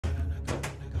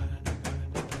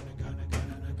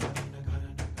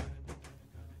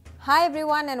Hi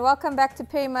everyone and welcome back to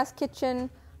Perimaskitchen.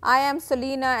 I am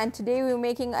Selena and today we're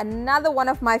making another one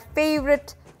of my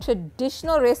favorite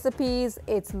traditional recipes.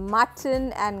 It's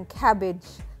mutton and cabbage.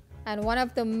 And one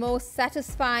of the most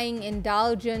satisfying,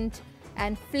 indulgent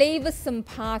and flavorsome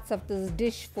parts of this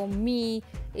dish for me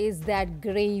is that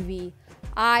gravy.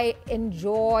 I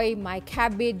enjoy my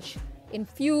cabbage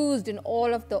infused in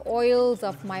all of the oils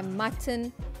of my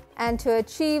mutton. And to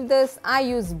achieve this, I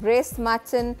use breast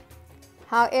mutton.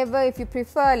 However, if you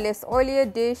prefer a less oilier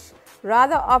dish,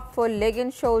 rather opt for leg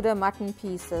and shoulder mutton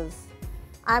pieces.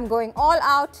 I'm going all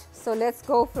out, so let's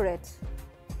go for it.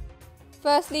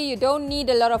 Firstly, you don't need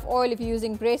a lot of oil if you're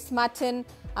using breast mutton.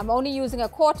 I'm only using a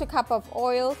 1/4 cup of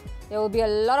oil. There will be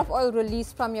a lot of oil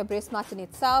released from your breast mutton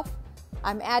itself.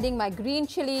 I'm adding my green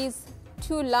chilies,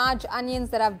 2 large onions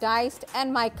that I've diced,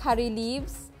 and my curry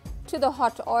leaves to the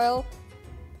hot oil.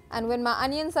 And when my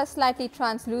onions are slightly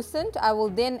translucent, I will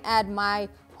then add my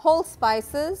whole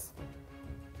spices.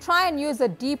 Try and use a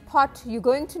deep pot. You're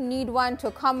going to need one to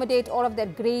accommodate all of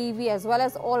that gravy as well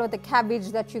as all of the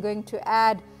cabbage that you're going to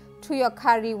add to your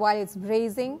curry while it's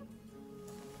braising.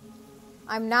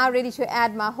 I'm now ready to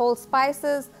add my whole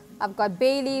spices. I've got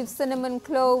bay leaves, cinnamon,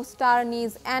 cloves,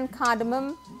 star-anise and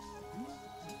cardamom.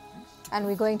 And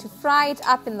we're going to fry it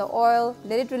up in the oil,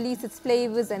 let it release its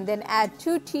flavors, and then add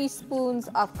 2 teaspoons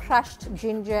of crushed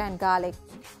ginger and garlic.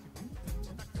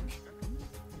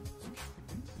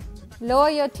 Lower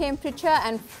your temperature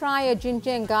and fry your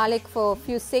ginger and garlic for a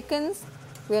few seconds.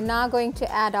 We're now going to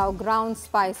add our ground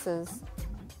spices.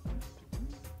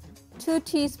 2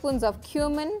 teaspoons of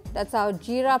cumin, that's our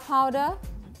Jeera powder.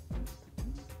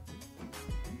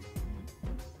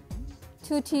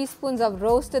 2 teaspoons of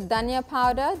roasted Dhania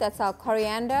powder, that's our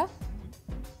coriander.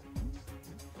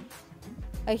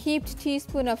 A heaped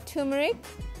teaspoon of turmeric.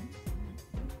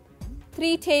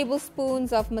 3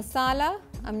 tablespoons of masala.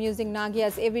 I'm using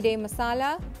B.Nagiahs everyday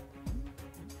masala.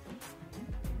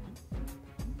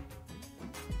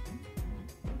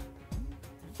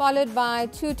 Followed by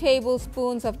 2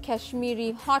 tablespoons of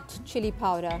Kashmeri hot chili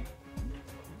powder.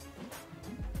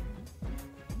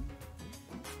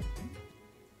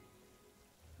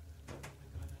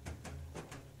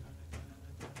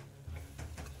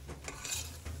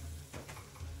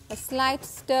 A slight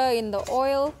stir in the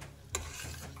oil,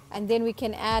 and then we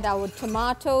can add our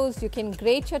tomatoes. You can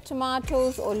grate your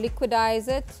tomatoes or liquidize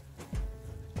it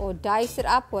or dice it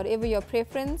up, whatever your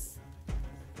preference.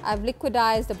 I've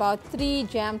liquidized about 3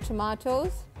 jammed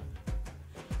tomatoes.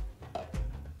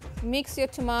 Mix your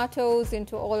tomatoes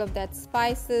into all of that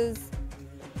spices,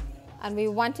 and we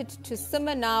want it to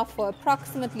simmer now for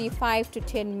approximately 5 to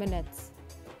 10 minutes.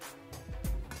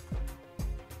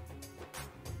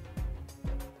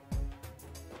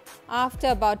 After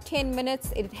about 10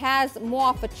 minutes, it has more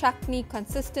of a chutney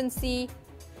consistency.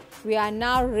 We are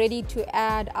now ready to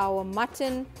add our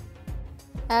mutton.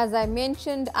 As I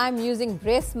mentioned, I'm using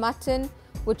breast mutton,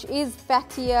 which is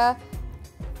fattier.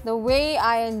 The way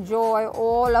I enjoy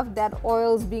all of that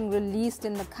oils being released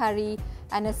in the curry,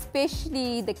 and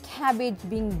especially the cabbage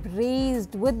being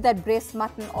braised with that breast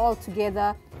mutton all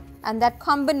together, and that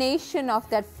combination of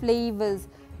that flavors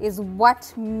is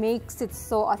what makes it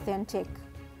so authentic.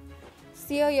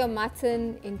 Sear your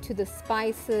mutton into the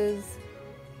spices.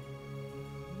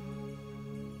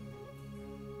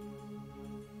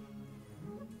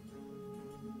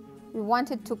 We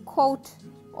want it to coat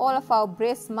all of our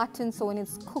breast mutton, so when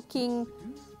it's cooking,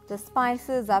 the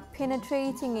spices are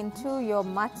penetrating into your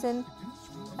mutton,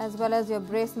 as well as your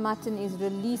breast mutton is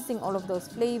releasing all of those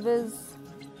flavors,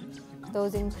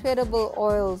 those incredible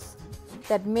oils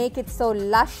that make it so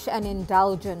lush and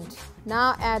indulgent.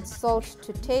 Now add salt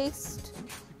to taste.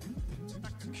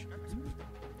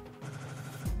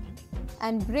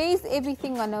 And braise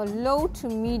everything on a low to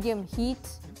medium heat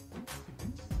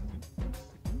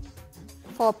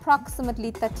for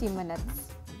approximately 30 minutes.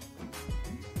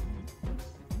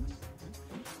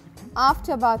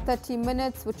 After about 30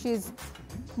 minutes, which is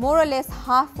more or less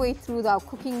halfway through our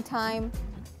cooking time,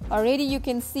 already you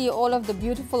can see all of the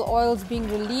beautiful oils being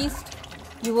released.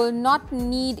 You will not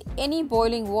need any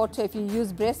boiling water if you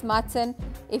use breast mutton.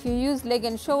 If you use leg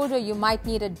and shoulder, you might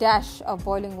need a dash of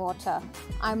boiling water.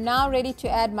 I'm now ready to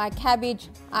add my cabbage.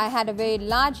 I had a very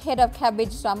large head of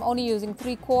cabbage, so I'm only using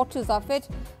 3/4 of it.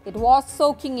 It was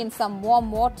soaking in some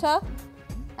warm water,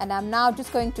 and I'm now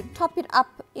just going to top it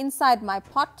up inside my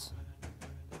pot.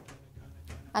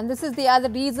 And this is the other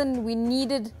reason we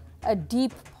needed a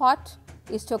deep pot,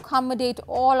 is to accommodate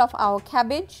all of our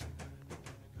cabbage.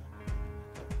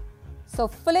 So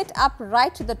fill it up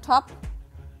right to the top.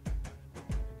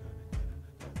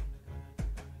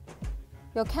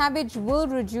 Your cabbage will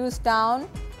reduce down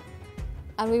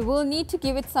And we will need to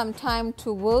give it some time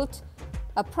to wilt,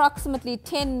 approximately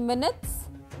 10 minutes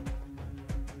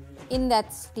in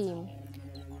that steam.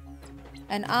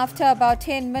 And after about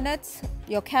 10 minutes,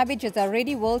 your cabbage is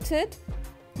already wilted.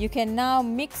 You can now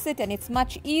mix it, and it's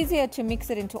much easier to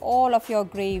mix it into all of your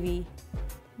gravy.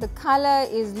 The color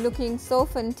is looking so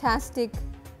fantastic,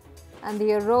 and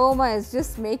the aroma is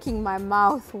just making my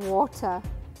mouth water.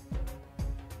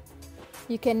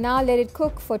 You can now let it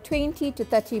cook for 20 to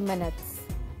 30 minutes.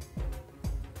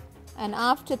 And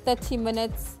after 30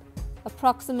 minutes,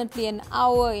 approximately an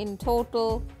hour in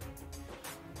total.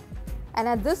 And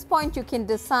at this point, you can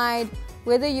decide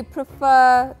whether you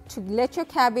prefer to let your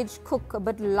cabbage cook a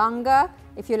bit longer,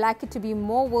 if you like it to be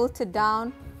more wilted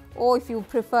down, or if you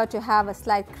prefer to have a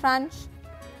slight crunch.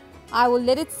 I will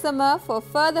let it simmer for a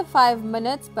further 5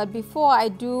 minutes, but before I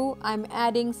do, I'm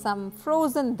adding some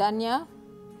frozen dhania,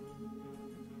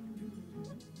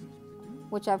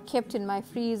 which I've kept in my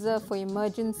freezer for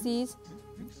emergencies.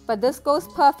 But this goes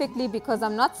perfectly because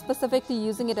I'm not specifically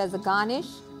using it as a garnish.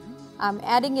 I'm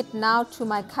adding it now to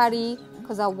my curry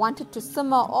because I want it to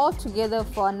simmer all together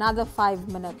for another 5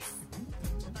 minutes.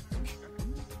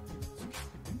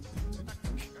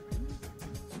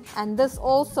 And this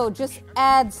also just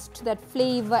adds to that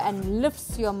flavor and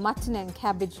lifts your mutton and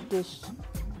cabbage dish.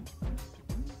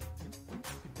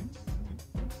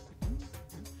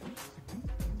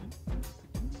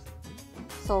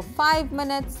 So 5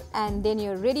 minutes, and then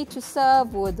you're ready to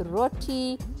serve with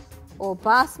roti or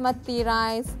basmati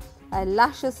rice, a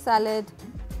luscious salad,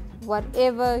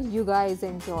 whatever you guys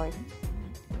enjoy.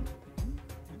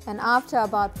 And after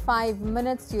about 5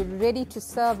 minutes, you're ready to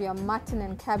serve your mutton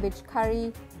and cabbage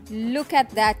curry. Look at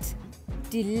that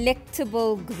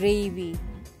delectable gravy.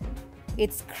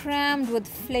 It's crammed with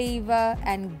flavor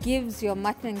and gives your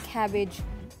mutton and cabbage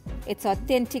its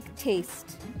authentic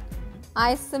taste.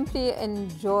 I simply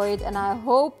enjoyed, and I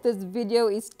hope this video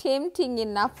is tempting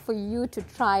enough for you to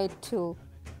try it too.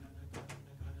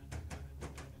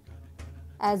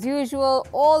 As usual,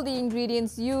 all the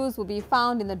ingredients used will be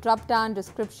found in the drop-down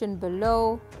description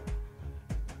below.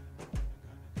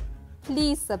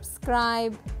 Please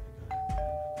subscribe.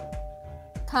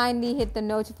 Kindly hit the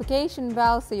notification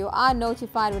bell so you are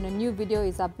notified when a new video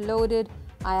is uploaded.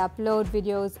 I upload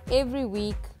videos every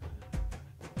week.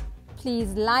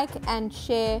 Please like and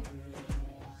share,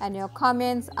 and your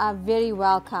comments are very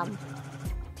welcome.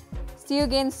 See you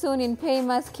again soon in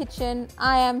Perimaskitchen.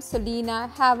 I am Selena.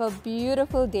 Have a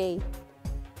beautiful day.